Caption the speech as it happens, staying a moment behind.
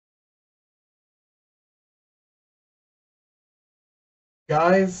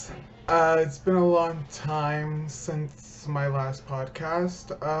Guys, it's been a long time since my last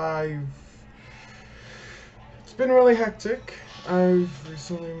podcast. It's been really hectic. I've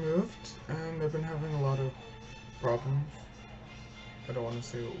recently moved and I've been having a lot of problems. I don't want to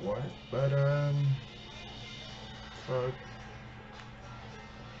say what, but uh, it's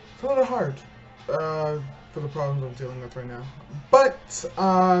a little hard for the problems I'm dealing with right now. But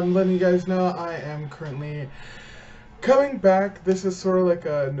letting you guys know I am currently coming back. This is sort of like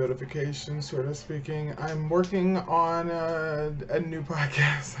a notification, sort of speaking. I'm working on a new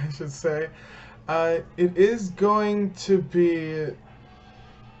podcast, I should say. It is going to be,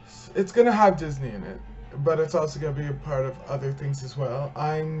 it's going to have Disney in it, but it's also going to be a part of other things as well.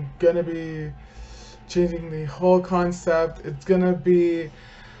 I'm going to be changing the whole concept. It's going to be,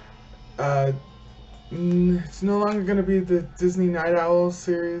 it's no longer going to be the Disney Night Owl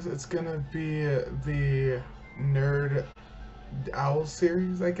series. It's going to be the Nerd Owl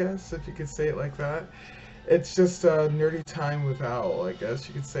series, I guess, if you could say it like that. It's just a nerdy time with Owl, I guess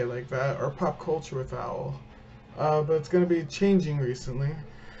you could say like that, or pop culture with Owl. But it's going to be changing recently.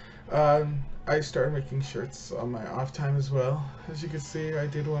 I started making shirts on my off time as well. As you can see, I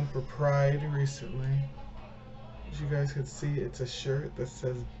did one for Pride recently. As you guys can see, it's a shirt that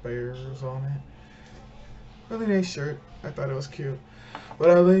says bears on it. Really nice shirt. I thought it was cute. But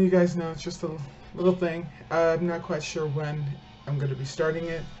I'll let you guys know, it's just a little thing. I'm not quite sure when I'm going to be starting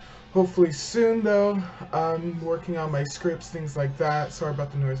it. Hopefully soon though. I'm working on my scripts, things like that. Sorry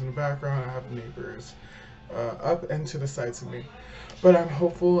about the noise in the background. I have neighbors up and to the sides of me. But I'm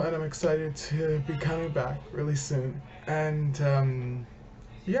hopeful and I'm excited to be coming back really soon. And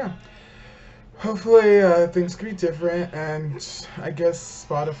yeah. Hopefully things could be different, and I guess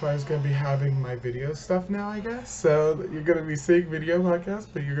Spotify is going to be having my video stuff now, I guess. So you're going to be seeing video podcasts,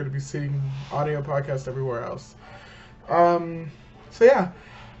 but you're going to be seeing audio podcasts everywhere else. So yeah,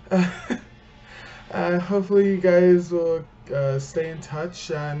 hopefully you guys will stay in touch,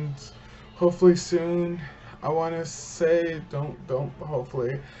 and hopefully soon, I want to say,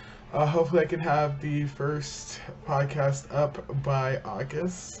 hopefully I can have the first podcast up by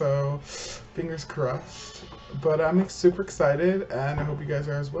August, so fingers crossed. But I'm super excited, and I hope you guys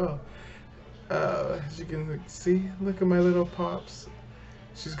are as well. As you can see, look at my little Pops.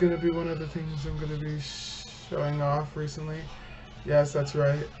 She's going to be one of the things I'm going to be showing off recently. Yes, that's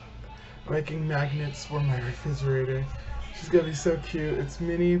right. I'm making magnets for my refrigerator. She's going to be so cute. It's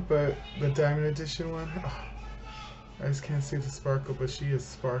mini, but the diamond edition one. Oh, I just can't see the sparkle, but she is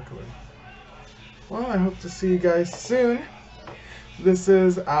sparkling. Well, I hope to see you guys soon. This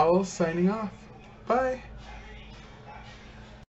is Owl signing off. Bye.